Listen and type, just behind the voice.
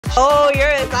Oh, you're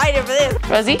excited for this.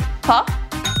 Rosie, paw.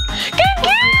 Good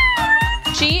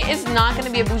girl. She is not gonna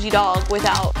be a bougie dog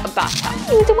without a bath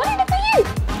towel. It's a one for you.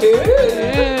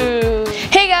 Ooh.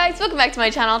 Hey guys, welcome back to my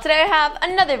channel. Today I have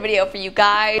another video for you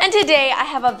guys. And today I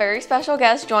have a very special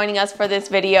guest joining us for this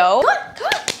video.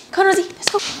 Come on, Rosie, let's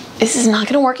go. This is not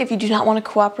gonna work if you do not want to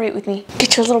cooperate with me.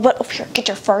 Get your little butt over here. Get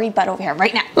your furry butt over here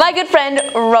right now. My good friend,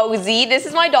 Rosie. This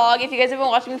is my dog. If you guys have been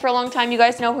watching me for a long time, you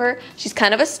guys know her. She's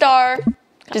kind of a star.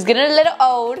 She's getting a little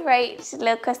old, right? She's a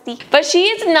little crusty. But she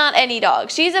is not any dog.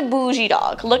 She's a bougie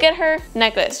dog. Look at her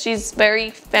necklace. She's very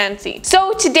fancy.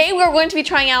 So today we're going to be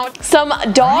trying out some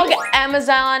dog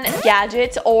Amazon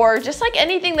gadgets, or just like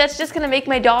anything that's just gonna make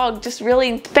my dog just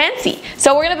really fancy.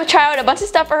 So we're gonna try out a bunch of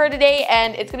stuff for her today,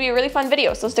 and it's gonna be a really fun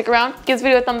video. So stick around, give this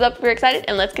video a thumbs up if you're excited,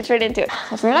 and let's get straight into it.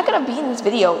 If you're not gonna be in this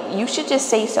video, you should just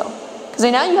say so. Because I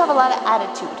know you have a lot of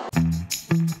attitude.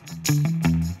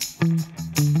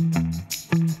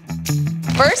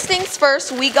 First things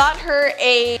first, we got her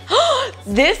a,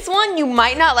 this one you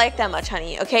might not like that much,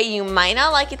 honey, okay? You might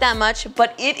not like it that much,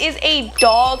 but it is a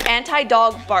dog,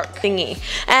 anti-dog bark thingy.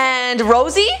 And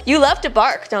Rosie, you love to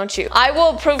bark, don't you? I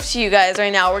will prove to you guys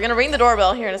right now. We're gonna ring the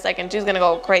doorbell here in a second. She's gonna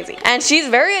go crazy. And she's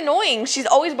very annoying. She's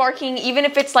always barking, even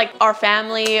if it's like our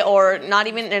family or not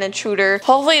even an intruder.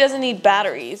 Hopefully it doesn't need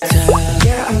batteries.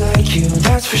 Yeah, I like you,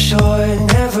 that's for sure.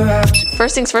 Never have to.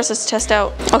 First things first, let's test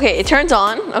out. Okay, it turns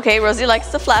on. Okay, Rosie likes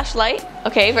the flashlight.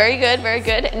 Okay, very good, very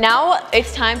good. Now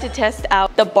it's time to test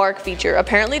out the bark feature.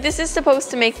 Apparently this is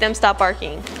supposed to make them stop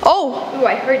barking. Oh! Ooh,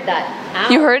 I heard that. Ow.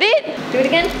 You heard it? Do it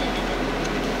again.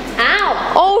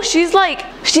 Ow! Oh, she's like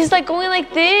going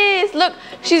like this. Look,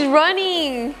 she's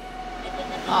running.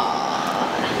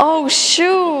 Oh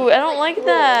shoot, I don't like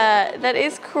that. That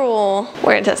is cruel.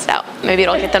 We're gonna test it out. Maybe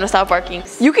it'll get them to stop barking.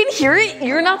 You can hear it?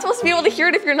 You're not supposed to be able to hear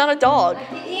it if you're not a dog. I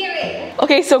can hear it.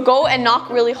 Okay, so go and knock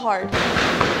really hard.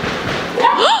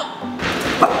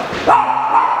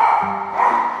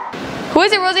 Who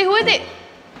is it, Rosie? Who is it?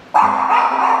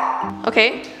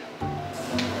 Okay.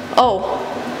 Oh,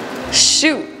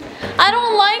 shoot. I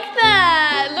don't like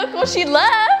that. Look, well, she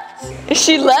left.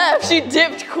 She left. She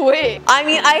dipped quick. I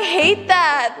mean, I hate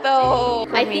that though.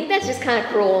 I think that's just kind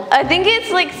of cruel. I think it's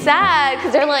like sad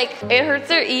because they're like, it hurts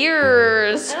their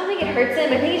ears. I don't think it hurts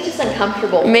them. I think it's just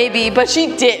uncomfortable. Maybe, but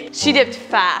she dipped. She dipped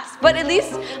fast. But at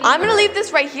least I'm gonna leave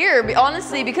this right here,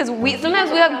 honestly, because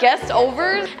sometimes we have guests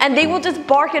over and they will just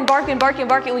bark and bark and bark and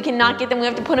bark, and we cannot get them. We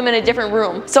have to put them in a different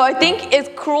room. So I think, as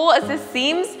cruel as this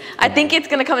seems, I think it's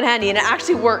gonna come in handy, and it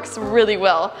actually works really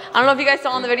well. I don't know if you guys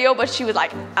saw in the video, but she was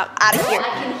like, out of here. I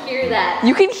can hear that.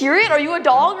 You can hear it? Are you a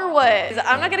dog or what?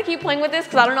 I'm not gonna keep playing with this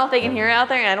because I don't know if they can hear it out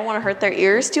there, and I don't want to hurt their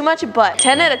ears too much, but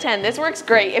 10 out of 10, this works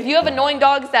great. If you have annoying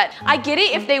dogs that, I get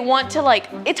it if they want to like,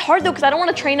 it's hard though because I don't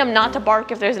want to train them not to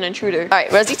bark if there's an intruder. All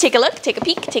right, Rosie, take a look, take a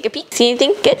peek, take a peek. See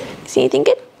anything good? See anything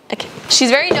good? Okay. She's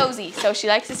very nosy, so she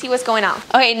likes to see what's going on.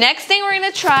 Okay, next thing we're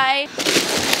gonna try,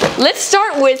 let's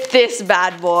start with this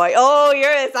bad boy. Oh,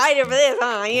 you're excited for this,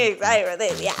 huh? You're excited for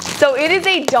this, yeah. So it is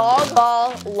a dog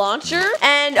ball launcher,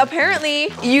 and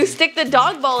apparently you stick the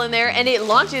dog ball in there and it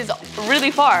launches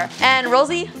really far. And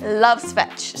Rosie loves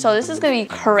fetch, so this is gonna be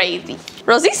crazy.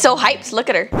 Rosie's so hyped, look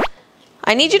at her.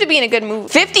 I need you to be in a good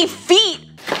mood. 50 feet!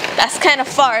 That's kind of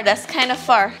far, that's kind of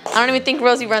far. I don't even think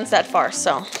Rosie runs that far,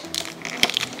 so.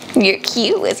 You're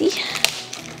cute, Rosie.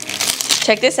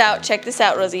 Check this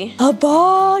out, Rosie. A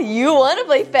ball, you wanna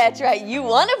play fetch, right? You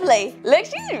wanna play. Look,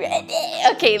 she's ready.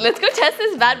 Okay, let's go test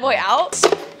this bad boy out.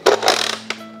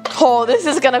 Oh, this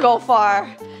is gonna go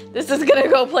far. This is gonna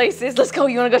go places. Let's go,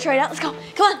 you wanna go try it out? Let's go,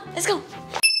 come on, let's go.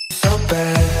 So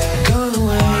bad, gone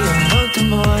away, I want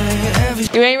them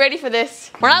all, You ain't ready for this.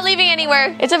 We're not leaving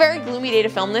anywhere. It's a very gloomy day to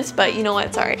film this, but you know what,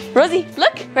 it's all right. Rosie,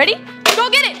 look, ready? Go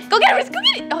get it, Rosie, go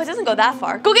get it. Oh, it doesn't go that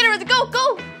far. Go get it, Rosie, go,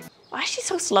 go. Why is she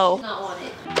so slow? Not want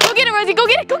it. Go get it, Rosie, go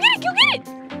get it, go get it, go get it.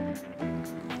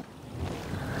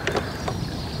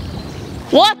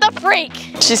 What the freak?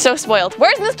 She's so spoiled.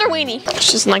 Where's Mr. Weenie?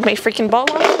 She doesn't like my freaking ball.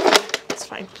 It's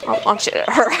fine. I'll launch it at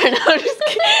her. No, I'm just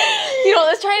kidding. You know,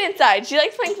 let's try it inside. She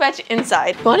likes playing fetch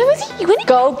inside. You want it, Rosie? You want it?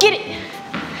 Go get it.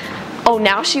 Oh,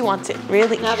 now she wants it.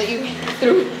 Really? Now that you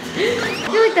threw it. I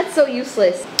feel like that's so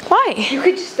useless. Why? You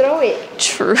could just throw it.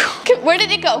 True. Where did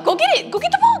it go? Go get it. Go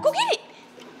get the ball. Go get it.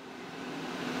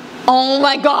 Oh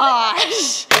my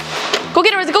gosh. Go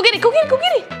get it, Rosie. Go get it. Go get it. Go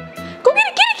get it. Go get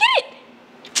it. Get it. Get it.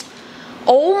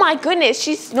 Oh my goodness.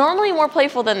 She's normally more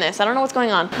playful than this. I don't know what's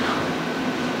going on.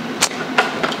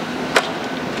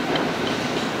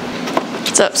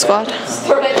 What's up, squad?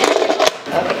 Okay.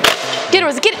 Get it,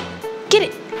 Rosie. Get it. Get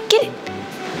it. Get it.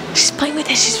 She's playing with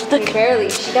it. She's looking. Barely.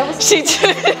 That was. She.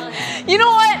 You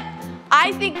know what?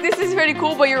 I think this is pretty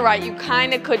cool, but you're right. You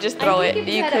kind of could just throw it. If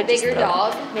you You had could a bigger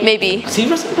dog, maybe. See,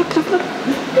 Rosie, look.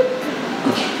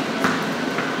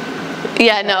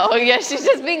 Yeah, no. Yeah, she's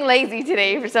just being lazy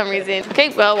today for some reason. Okay,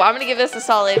 well, I'm gonna give this a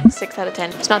solid 6 out of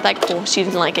 10. It's not that cool. She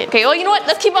doesn't like it. Okay, well, you know what?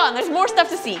 Let's keep on. There's more stuff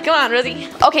to see. Come on, Rosie.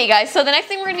 Okay, guys, so the next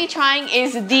thing we're gonna be trying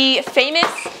is the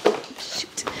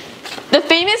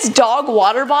famous dog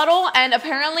water bottle, and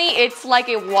apparently it's like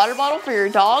a water bottle for your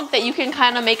dog that you can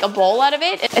kind of make a bowl out of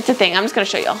it. It's a thing. I'm just gonna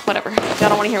show y'all. Whatever. Y'all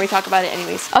don't want to hear me talk about it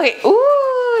anyways. Okay.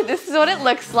 Ooh, this is what it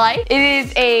looks like. It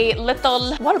is a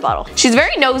little water bottle. She's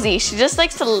very nosy. She just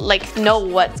likes to like know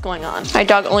what's going on. My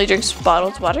dog only drinks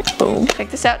bottled water. Boom. Check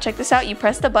this out. Check this out. You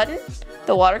press the button.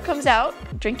 The water comes out.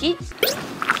 Drink it.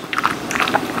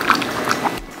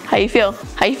 How you feel?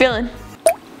 How you feeling?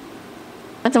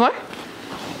 Want some more?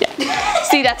 Yeah.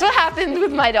 See, that's what happens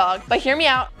with my dog. But hear me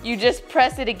out. You just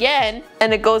press it again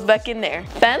and it goes back in there.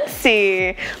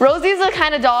 Fancy. Rosie's the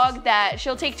kind of dog that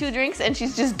she'll take 2 drinks and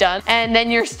she's just done. And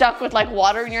then you're stuck with like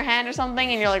water in your hand or something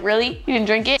and you're like, really? You didn't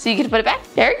drink it? So you get to put it back?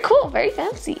 Very cool. Very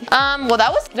fancy. Well,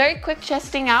 that was very quick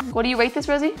testing out. What do you rate this,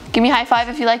 Rosie? Give me a high 5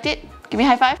 if you liked it. Give me a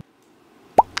high 5.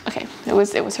 Okay, it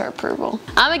was her approval.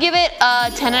 I'm gonna give it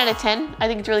a 10 out of 10. I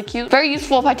think it's really cute. Very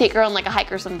useful if I take her on like a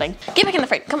hike or something. Get back in the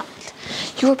frame, come on.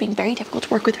 You are being very difficult to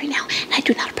work with right now, and I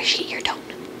do not appreciate your tone.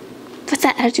 What's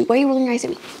that attitude? Why are you rolling your eyes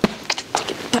at me?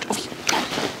 Put it over here.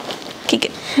 Okay,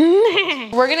 good.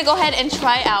 We're gonna go ahead and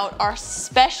try out our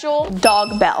special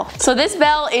dog bell. So this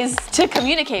bell is to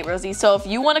communicate, Rosie. So if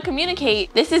you wanna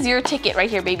communicate, this is your ticket right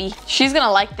here, baby. She's gonna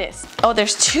like this. Oh,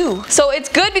 there's 2. So it's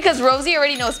good because Rosie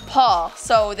already knows paw.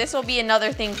 So this will be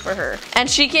another thing for her. And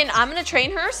I'm gonna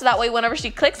train her so that way whenever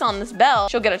she clicks on this bell,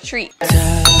 she'll get a treat.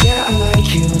 Yeah, I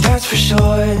like you, that's for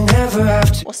sure. Never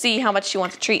have to. We'll see how much she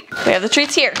wants a treat. We have the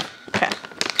treats here. Okay.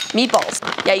 Meatballs.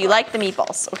 Yeah, you like the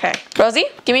meatballs. Okay. Rosie,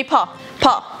 give me paw.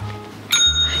 Paw.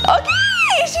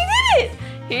 Okay, she did it.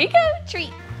 Here you go,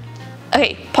 treat.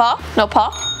 Okay, paw. No,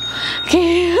 paw.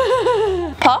 Okay.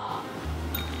 Paw.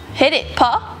 Hit it,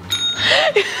 paw.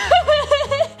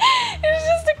 It's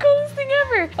just the coolest thing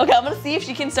ever. Okay, I'm gonna see if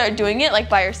she can start doing it like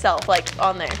by herself, like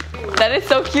on there. That is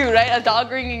so cute, right? A dog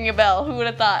ringing a bell. Who would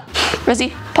have thought?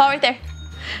 Rosie, paw right there.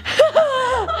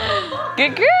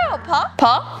 Good girl, paw.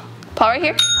 Paw. Paw right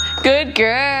here. Good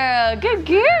girl. Good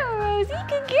girl, Rosie.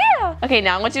 Good girl. Okay,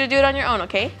 now I want you to do it on your own,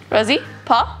 okay? Rosie,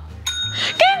 paw.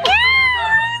 Good girl,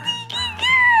 Rosie.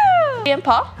 Good girl. And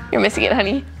paw. You're missing it,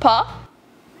 honey. Paw.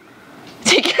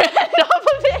 Take your hand off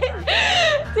of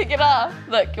it. Take it off.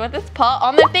 Look, you want this paw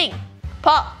on the thing.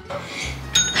 Paw.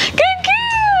 Good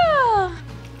girl.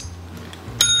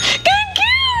 Good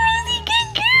girl, Rosie. Good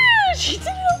girl. She did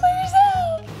it all by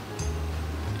herself.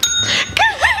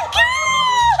 Good girl.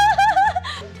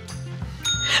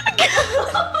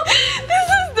 This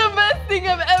is the best thing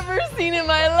I've ever seen in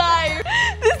my life.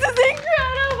 This is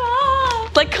incredible.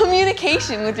 Like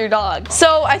communication with your dog.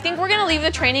 So I think we're gonna leave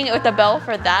the training with the bell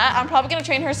for that. I'm probably gonna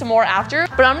train her some more after,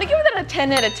 but I'm gonna give that a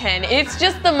 10 out of 10. It's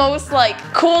just the most like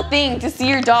cool thing to see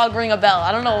your dog ring a bell.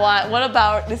 I don't know why. What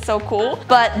about it is so cool?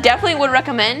 But definitely would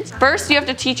recommend. First, you have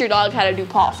to teach your dog how to do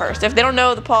paw first. If they don't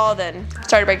know the paw, then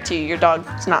sorry to break it to you, your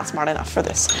dog's not smart enough for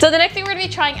this. So the next thing we're gonna be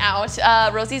trying out,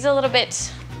 Rosie's a little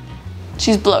bit,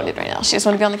 she's bloated right now. She just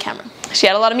wanna be on the camera. She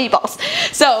had a lot of meatballs.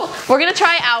 So we're gonna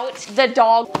try out the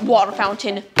dog water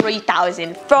fountain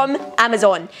 3000 from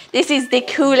Amazon. This is the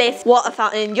coolest water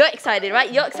fountain. You're excited,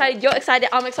 right? You're excited,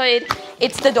 I'm excited.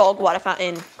 It's the dog water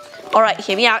fountain. All right,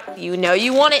 hear me out. You know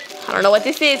you want it. I don't know what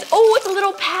this is. Oh, it's a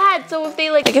little pad. So if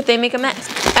they make a mess.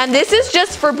 And this is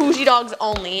just for bougie dogs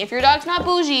only. If your dog's not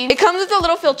bougie, it comes with a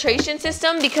little filtration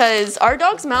system because our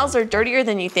dogs' mouths are dirtier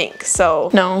than you think. So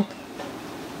no.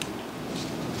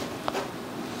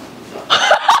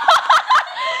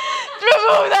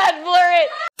 Remove that, blur it.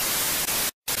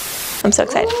 I'm so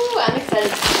excited. Ooh, I'm excited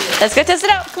to see it. Let's go test it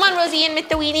out. Come on, Rosie and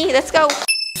Mr. Weenie. Let's go.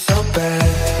 So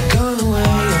bad, gone away a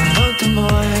month or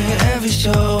more. Every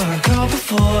show I go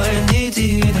before, I need to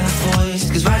hear that voice.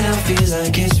 Cause right now feels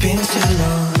like it's been too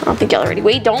long. I don't think y'all are ready.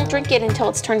 Wait, don't drink it until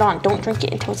it's turned on. Don't drink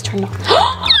it until it's turned on.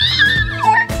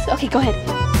 Works. Okay, go ahead.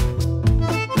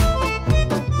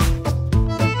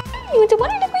 You went to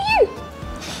water for you.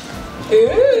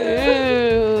 Ooh.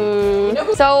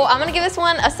 So I'm gonna give this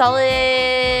one a solid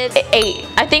 8.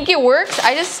 I think it works.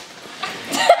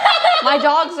 My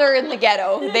dogs are in the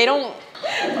ghetto. They don't.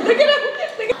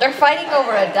 They're fighting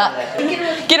over a duck.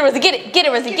 Get it, Rosie, get it, get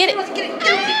it, Rosie, get it.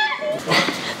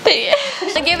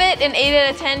 I give it an 8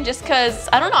 out of 10 just because,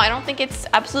 I don't know, I don't think it's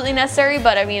absolutely necessary,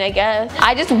 but I mean, I guess.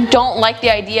 I just don't like the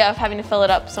idea of having to fill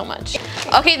it up so much.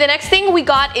 Okay, the next thing we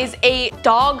got is a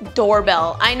dog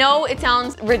doorbell. I know it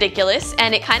sounds ridiculous,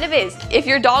 and it kind of is. If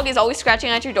your dog is always scratching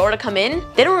at your door to come in,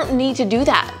 they don't need to do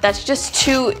that. That's just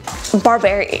too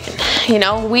barbarian. You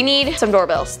know, we need some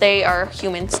doorbells. They are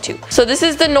humans too. So this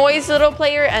is the noise little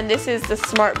player, and this is the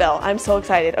smart bell. I'm so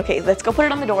excited. Okay, let's go put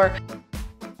it on the door.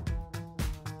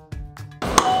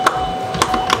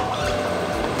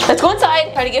 Let's go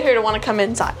inside, try to get her to want to come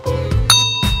inside.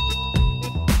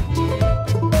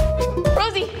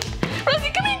 Rosie,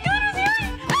 come in, Rosie,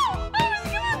 hurry. Oh,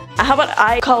 Rosie, come on. How about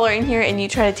I color in here and you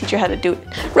try to teach her how to do it?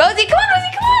 Rosie, come on.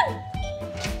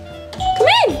 Come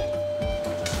in.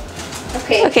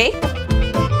 Okay. Okay.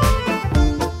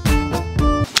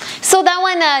 So that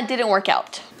one didn't work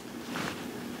out.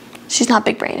 She's not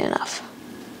big brain enough.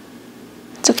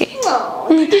 It's okay. Oh,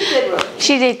 you did good, Rosie.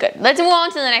 She did good. Let's move on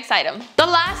to the next item. The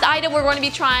last item we're going to be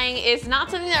trying is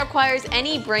not something that requires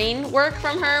any brain work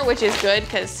from her, which is good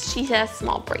because she has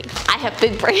small brain. I have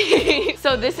big brain.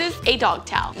 So this is a dog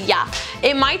towel. Yeah,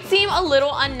 it might seem a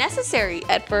little unnecessary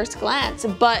at first glance,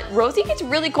 but Rosie gets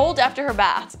really cold after her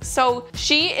bath. So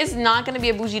she is not going to be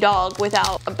a bougie dog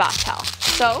without a bath towel.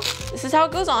 So this is how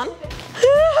it goes on.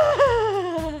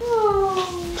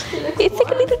 It's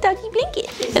like a little doggy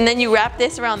blanket. And then you wrap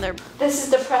this around their... This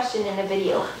is depression in a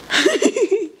video.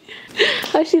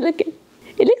 How's she looking?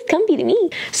 It looks comfy to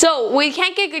me. So we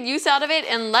can't get good use out of it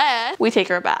unless we take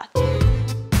her a bath.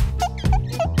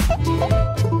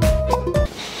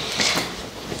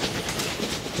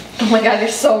 Oh my god, you're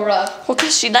so rough. Well,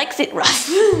 because she likes it rough.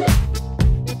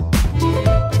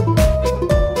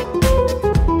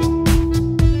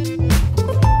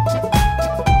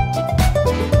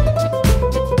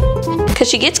 Because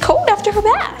she gets cold after her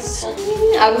bath.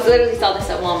 I was literally saw this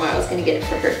at Walmart. I was gonna get it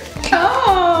for her.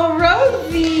 Oh,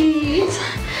 Rosie.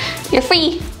 You're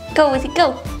free. Go with it,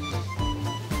 go.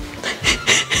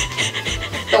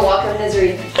 The walk of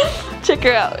misery. Check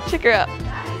her out, check her out.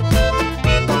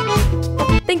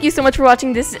 Thank you so much for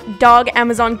watching this dog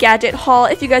Amazon gadget haul.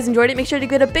 If you guys enjoyed it, make sure to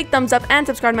give it a big thumbs up and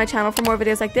subscribe to my channel for more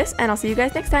videos like this, and I'll see you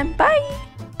guys next time. Bye!